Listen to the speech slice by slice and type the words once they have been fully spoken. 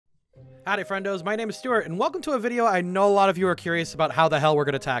Howdy friendos, my name is Stuart, and welcome to a video. I know a lot of you are curious about how the hell we're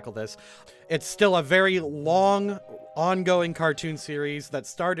going to tackle this. It's still a very long, ongoing cartoon series that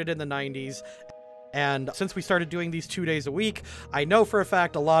started in the 90s, and since we started doing these 2 days a week, I know for a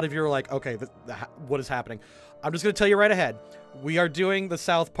fact a lot of you are like, okay, what is happening? I'm just going to tell you right ahead. We are doing the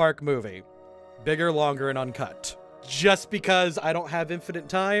South Park movie. Bigger, longer, and uncut. Just because I don't have infinite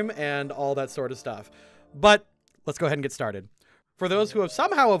time and all that sort of stuff. But let's go ahead and get started. For those who have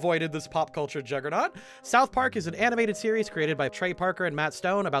somehow avoided this pop culture juggernaut, South Park is an animated series created by Trey Parker and Matt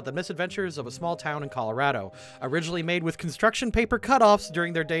Stone about the misadventures of a small town in Colorado. Originally made with construction paper cutoffs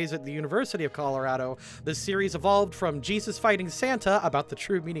during their days at the University of Colorado, this series evolved from Jesus fighting Santa about the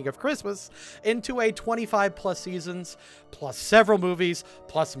true meaning of Christmas into a 25+ seasons, plus several movies,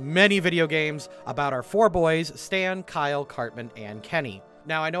 plus many video games about our four boys, Stan, Kyle, Cartman, and Kenny.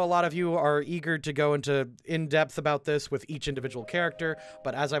 Now, I know a lot of you are eager to go into in-depth about this with each individual character,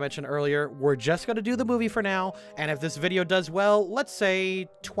 but as I mentioned earlier, we're just going to do the movie for now, and if this video does well, let's say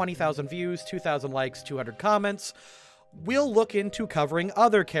 20,000 views, 2,000 likes, 200 comments, we'll look into covering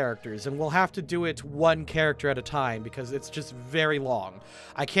other characters, and we'll have to do it one character at a time because it's just very long.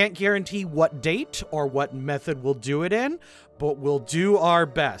 I can't guarantee what date or what method we'll do it in, but we'll do our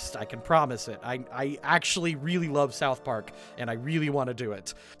best. I can promise it. I actually really love South Park, and I really want to do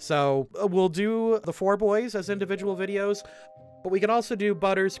it. So we'll do the four boys as individual videos, but we can also do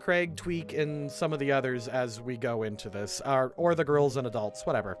Butters, Craig, Tweak, and some of the others as we go into this, or the girls and adults,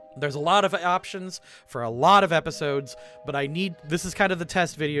 whatever. There's a lot of options for a lot of episodes, but this is kind of the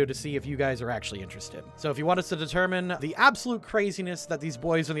test video to see if you guys are actually interested. So if you want us to determine the absolute craziness that these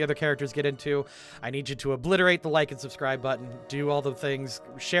boys and the other characters get into, I need you to obliterate the like and subscribe button, do all the things,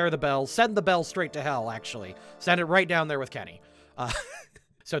 share the bell, send the bell straight to hell, actually. Send it right down there with Kenny.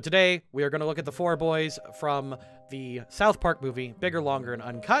 So today, we are going to look at the four boys from the South Park movie, Bigger, Longer, and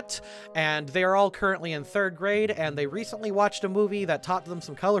Uncut, and they are all currently in 3rd grade, and they recently watched a movie that taught them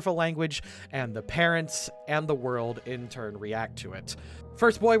some colorful language, and the parents and the world in turn react to it.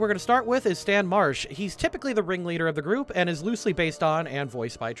 First boy we're going to start with is Stan Marsh. He's typically the ringleader of the group and is loosely based on and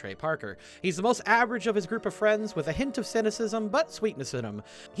voiced by Trey Parker. He's the most average of his group of friends with a hint of cynicism but sweetness in him.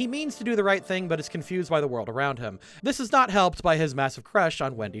 He means to do the right thing but is confused by the world around him. This is not helped by his massive crush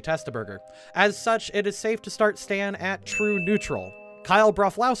on Wendy Testaburger. As such, it is safe to start Stan at true neutral. Kyle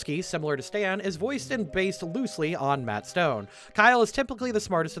Broflowski, similar to Stan, is voiced and based loosely on Matt Stone. Kyle is typically the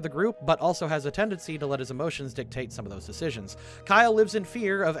smartest of the group, but also has a tendency to let his emotions dictate some of those decisions. Kyle lives in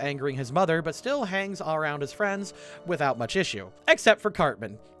fear of angering his mother, but still hangs around his friends without much issue. Except for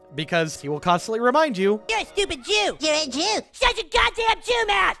Cartman, because he will constantly remind you, "You're a stupid Jew! You're a Jew! Such a goddamn Jew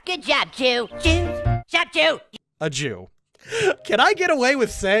mouth! Good job, Jew! Jews! Shut Jew!" A Jew. Can I get away with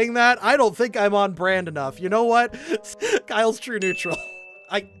saying that? I don't think I'm on brand enough. You know what? Kyle's true neutral.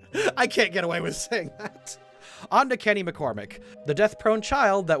 I can't get away with saying that. On to Kenny McCormick, the death-prone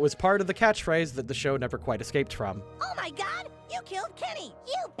child that was part of the catchphrase that the show never quite escaped from. Oh my god! You killed Kenny!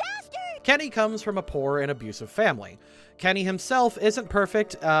 You bastard! Kenny comes from a poor and abusive family. Kenny himself isn't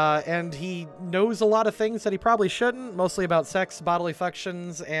perfect, and he knows a lot of things that he probably shouldn't, mostly about sex, bodily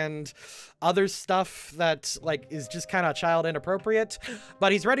functions, and other stuff that, like, is just kind of child inappropriate.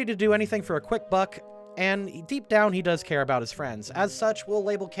 But he's ready to do anything for a quick buck, and deep down he does care about his friends. As such, we'll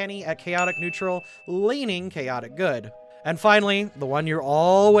label Kenny at chaotic neutral, leaning chaotic good. And finally, the one you're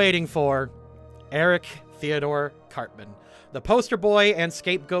all waiting for, Eric Theodore Cartman, the poster boy and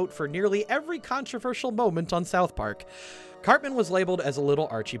scapegoat for nearly every controversial moment on South Park. Cartman was labeled as a little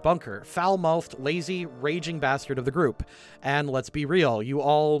Archie Bunker, foul-mouthed, lazy, raging bastard of the group. And let's be real, you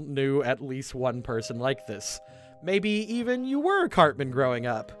all knew at least one person like this. Maybe even you were Cartman growing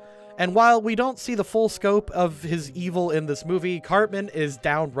up. And while we don't see the full scope of his evil in this movie, Cartman is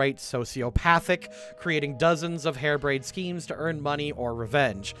downright sociopathic, creating dozens of harebrained schemes to earn money or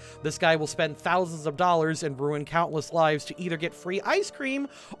revenge. This guy will spend thousands of dollars and ruin countless lives to either get free ice cream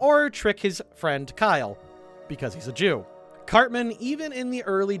or trick his friend Kyle, because he's a Jew. Cartman, even in the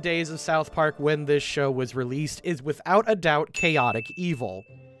early days of South Park when this show was released, is without a doubt chaotic evil.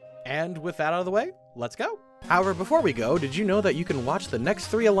 And with that out of the way, let's go. However, before we go, did you know that you can watch the next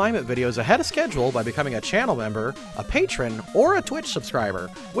 3 alignment videos ahead of schedule by becoming a channel member, a patron, or a Twitch subscriber?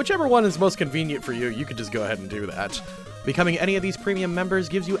 Whichever one is most convenient for you, you could just go ahead and do that. Becoming any of these premium members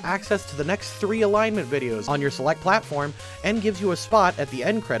gives you access to the next 3 alignment videos on your select platform and gives you a spot at the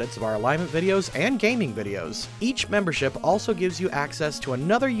end credits of our alignment videos and gaming videos. Each membership also gives you access to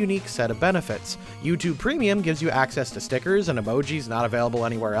another unique set of benefits. YouTube Premium gives you access to stickers and emojis not available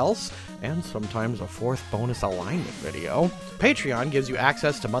anywhere else, and sometimes a 4th bonus alignment video. Patreon gives you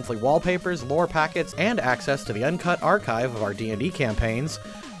access to monthly wallpapers, lore packets, and access to the uncut archive of our D&D campaigns.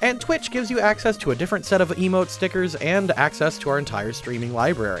 And Twitch gives you access to a different set of emote stickers and access to our entire streaming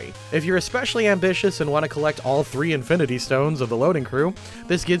library. If you're especially ambitious and want to collect all 3 Infinity Stones of the Loading Crew,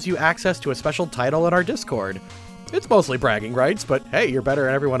 this gives you access to a special title in our Discord. It's mostly bragging rights, but hey, you're better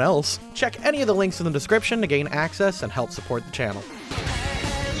than everyone else. Check any of the links in the description to gain access and help support the channel.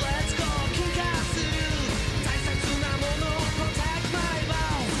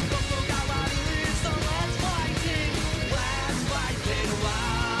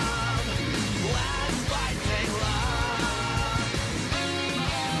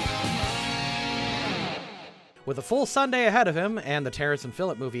 With a full Sunday ahead of him and the Terrence and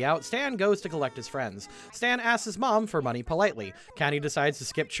Phillip movie out, Stan goes to collect his friends. Stan asks his mom for money politely. Kenny decides to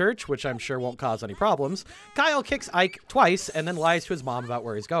skip church, which I'm sure won't cause any problems. Kyle kicks Ike twice and then lies to his mom about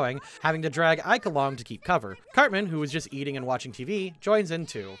where he's going, having to drag Ike along to keep cover. Cartman, who was just eating and watching TV, joins in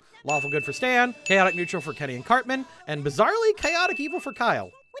too. Lawful good for Stan, chaotic neutral for Kenny and Cartman, and bizarrely chaotic evil for Kyle.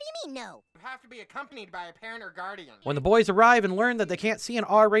 What do you mean, no? You have to be accompanied by a parent or guardian. When the boys arrive and learn that they can't see an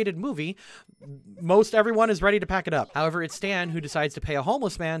R-rated movie, most everyone is ready to pack it up. However, it's Stan who decides to pay a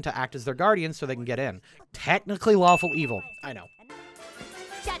homeless man to act as their guardian so they can get in. Technically lawful evil. I know.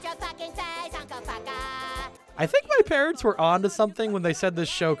 Shut your fucking face, Uncle Fucker. I think my parents were onto something when they said this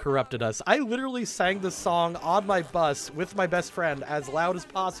show corrupted us. I literally sang this song on my bus with my best friend as loud as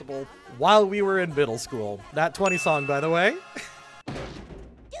possible while we were in middle school. Nat 20 song, by the way.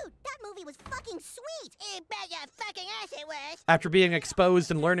 Sweet! You bet your fucking ass it was! After being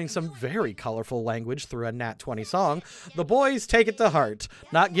exposed and learning some very colorful language through a Nat 20 song, the boys take it to heart,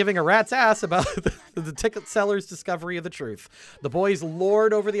 not giving a rat's ass about the ticket seller's discovery of the truth. The boys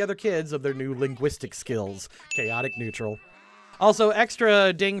lord over the other kids of their new linguistic skills. Chaotic neutral. Also,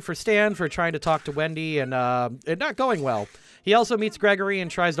 extra ding for Stan for trying to talk to Wendy and it not going well. He also meets Gregory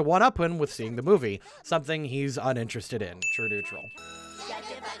and tries to one-up him with seeing the movie, something he's uninterested in. True neutral. Shut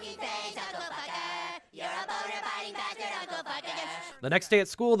your fucking face, Uncle Fucker! You're a boner-biting bastard, Uncle Fucker! The next day at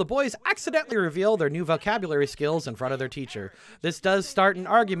school, the boys accidentally reveal their new vocabulary skills in front of their teacher. This does start an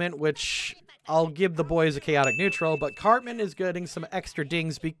argument, which I'll give the boys a chaotic neutral, but Cartman is getting some extra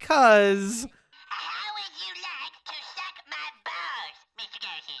dings because...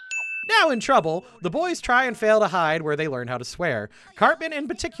 Now in trouble, the boys try and fail to hide where they learn how to swear. Cartman in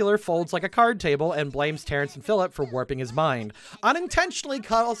particular folds like a card table and blames Terrence and Phillip for warping his mind, unintentionally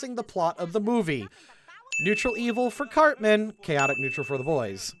causing the plot of the movie. Neutral evil for Cartman, chaotic neutral for the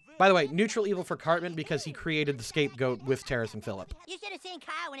boys. By the way, neutral evil for Cartman because he created the scapegoat with Terrence and Phillip. You should have seen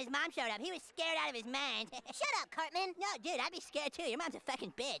Kyle when his mom showed up. He was scared out of his mind. Shut up, Cartman. No, dude, I'd be scared too. Your mom's a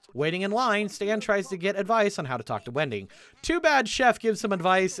fucking bitch. Waiting in line, Stan tries to get advice on how to talk to Wendy. Too bad Chef gives some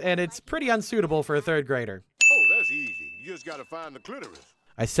advice, and it's pretty unsuitable for a 3rd grader. Oh, that's easy. You just gotta find the clitoris.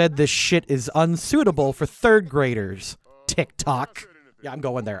 I said this shit is unsuitable for 3rd graders. TikTok. Yeah, I'm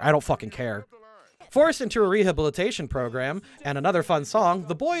going there. I don't fucking care. Forced into a rehabilitation program and another fun song,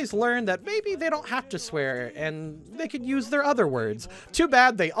 the boys learn that maybe they don't have to swear and they could use their other words. Too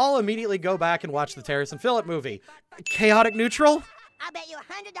bad they all immediately go back and watch the Terrence and Phillip movie. Chaotic neutral? I'll bet you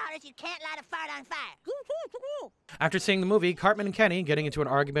 $100 you can't light a fart on fire. After seeing the movie, Cartman and Kenny getting into an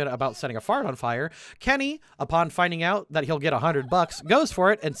argument about setting a fart on fire, Kenny, upon finding out that he'll get $100, goes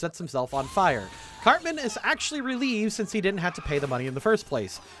for it and sets himself on fire. Cartman is actually relieved since he didn't have to pay the money in the first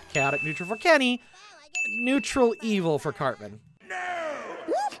place. Chaotic neutral for Kenny, neutral evil for Cartman.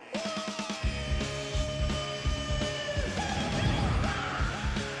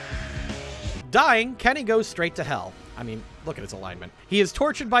 Dying, Kenny goes straight to hell. I mean, look at his alignment. He is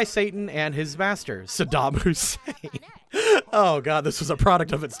tortured by Satan and his master, Saddam Hussein. Oh god, this was a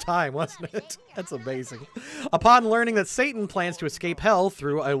product of its time, wasn't it? That's amazing. Upon learning that Satan plans to escape hell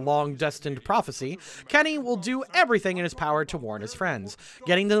through a long-destined prophecy, Kenny will do everything in his power to warn his friends.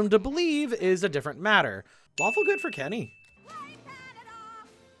 Getting them to believe is a different matter. Lawful good for Kenny.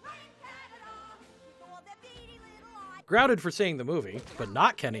 Grounded for seeing the movie, but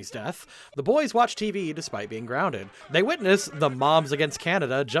not Kenny's death, the boys watch TV despite being grounded. They witness the Moms Against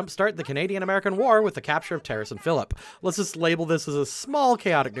Canada jumpstart the Canadian-American War with the capture of Terrence and Phillip. Let's just label this as a small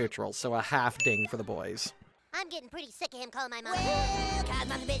chaotic neutral, so a half ding for the boys. I'm getting pretty sick of him calling my mom. Well, cause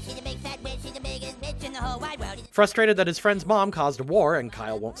mom's a bitch, she's a big fat witch, she's the biggest bitch in the whole wide world. Frustrated that his friend's mom caused a war and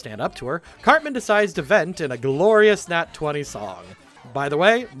Kyle won't stand up to her, Cartman decides to vent in a glorious Nat 20 song. By the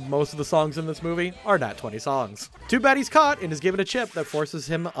way, most of the songs in this movie are Nat 20 songs. Too bad he's caught and is given a chip that forces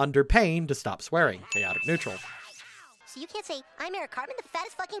him under pain to stop swearing. Chaotic neutral. So you can't say, I'm Eric Cartman, the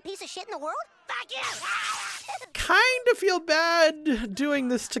fattest fucking piece of shit in the world? Fuck you! Kind of feel bad doing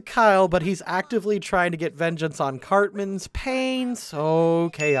this to Kyle, but he's actively trying to get vengeance on Cartman's pain. So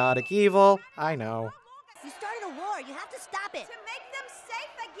chaotic evil. I know. You started a war. You have to stop it. To make them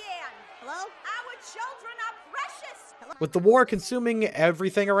safe again. Hello? Our children are precious. With the war consuming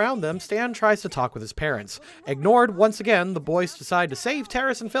everything around them, Stan tries to talk with his parents. Ignored once again, the boys decide to save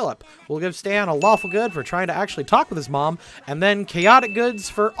Terrace and Philip. We'll give Stan a lawful good for trying to actually talk with his mom, and then chaotic goods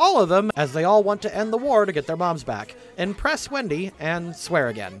for all of them as they all want to end the war to get their moms back. Impress Wendy and swear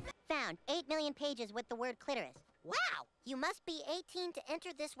again. Found 8 million pages with the word clitoris. Wow! You must be 18 to enter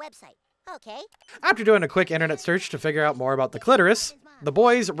this website. Okay. After doing a quick internet search to figure out more about the clitoris, the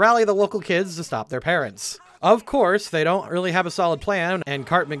boys rally the local kids to stop their parents. Of course, they don't really have a solid plan, and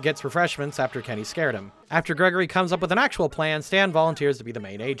Cartman gets refreshments after Kenny scared him. After Gregory comes up with an actual plan, Stan volunteers to be the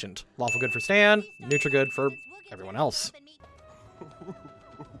main agent. Lawful good for Stan, neutral good for everyone else.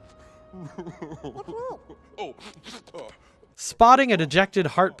 Spotting a dejected,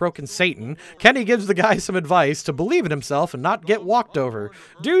 heartbroken Satan, Kenny gives the guy some advice to believe in himself and not get walked over.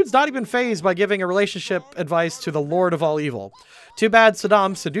 Dude's not even fazed by giving a relationship advice to the Lord of all evil. Too bad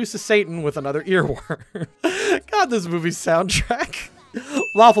Saddam seduces Satan with another earworm. God, this movie's soundtrack.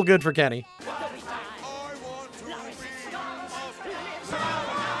 Lawful good for Kenny.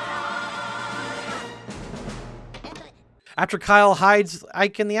 After Kyle hides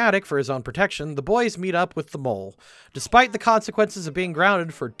Ike in the attic for his own protection, the boys meet up with the mole. Despite the consequences of being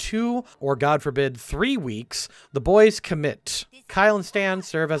grounded for 2, or God forbid, 3 weeks, the boys commit. Kyle and Stan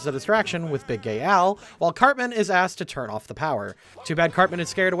serve as a distraction with Big Gay Al, while Cartman is asked to turn off the power. Too bad Cartman is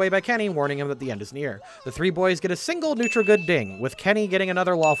scared away by Kenny, warning him that the end is near. The 3 boys get a single neutral good ding, with Kenny getting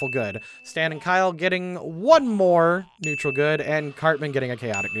another lawful good, Stan and Kyle getting 1 more neutral good, and Cartman getting a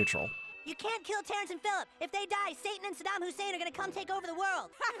chaotic neutral. You can't kill Terrence and Philip. If they die, Satan and Saddam Hussein are gonna come take over the world.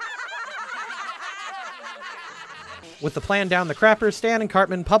 With the plan down the crapper, Stan and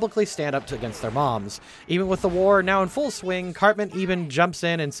Cartman publicly stand up against their moms. Even with the war now in full swing, Cartman even jumps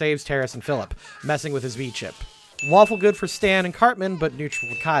in and saves Terrace and Philip, messing with his V-chip. Lawful good for Stan and Cartman, but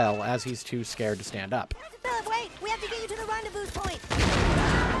neutral for Kyle, as he's too scared to stand up. Philip, wait! We have to get you to the rendezvous point.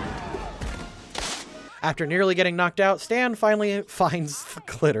 After nearly getting knocked out, Stan finally finds the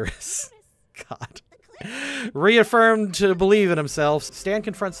clitoris. God. Reaffirmed to believe in himself, Stan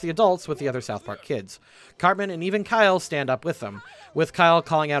confronts the adults with the other South Park kids. Cartman and even Kyle stand up with them, with Kyle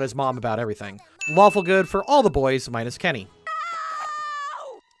calling out his mom about everything. Lawful good for all the boys minus Kenny.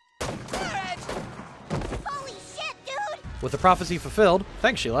 Holy shit, dude! With the prophecy fulfilled,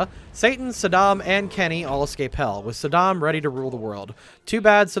 thanks Sheila, Satan, Saddam, and Kenny all escape hell, with Saddam ready to rule the world. Too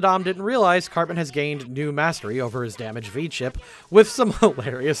bad Saddam didn't realize Cartman has gained new mastery over his damaged V-chip, with some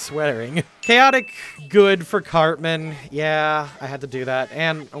hilarious swearing. Chaotic good for Cartman. Yeah, I had to do that.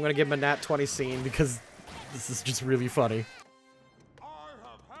 And I'm gonna give him a nat 20 scene because this is just really funny.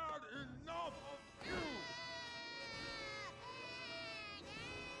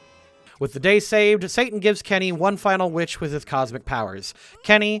 With the day saved, Satan gives Kenny 1 final wish with his cosmic powers.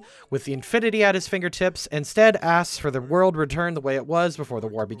 Kenny, with the infinity at his fingertips, instead asks for the world return the way it was before the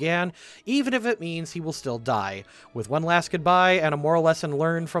war began, even if it means he will still die. With one last goodbye and a moral lesson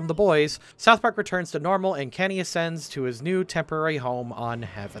learned from the boys, South Park returns to normal and Kenny ascends to his new temporary home on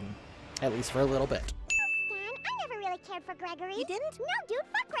heaven. At least for a little bit. Stan, I never really cared for Gregory. You didn't? No, dude,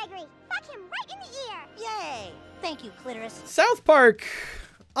 fuck Gregory. Fuck him right in the ear. Yay! Thank you, clitoris. South Park,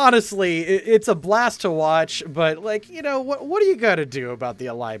 honestly, it's a blast to watch, but, like, you know, what do you gotta do about the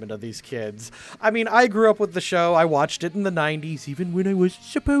alignment of these kids? I mean, I grew up with the show, I watched it in the 90s, even when I was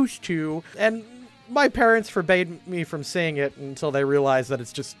supposed to, and my parents forbade me from seeing it until they realized that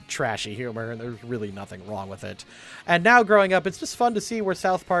it's just trashy humor and there's really nothing wrong with it. And now growing up, it's just fun to see where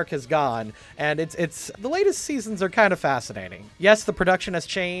South Park has gone, and it's the latest seasons are kind of fascinating. Yes, the production has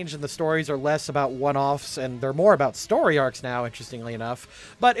changed and the stories are less about one-offs and they're more about story arcs now, interestingly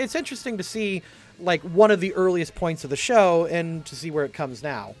enough, but it's interesting to see like one of the earliest points of the show and to see where it comes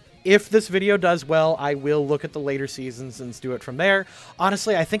now. If this video does well, I will look at the later seasons and do it from there.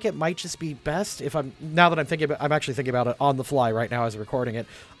 Honestly, I think it might just be best if now that I'm actually thinking about it on the fly right now as I'm recording it,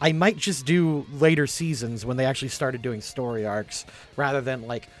 I might just do later seasons when they actually started doing story arcs rather than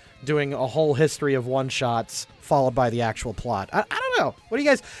like doing a whole history of one-shots followed by the actual plot. I don't know. What do you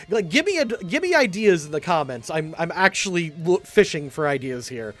guys like? Give me ideas in the comments. I'm actually fishing for ideas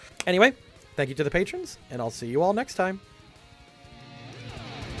here. Anyway, thank you to the patrons, and I'll see you all next time.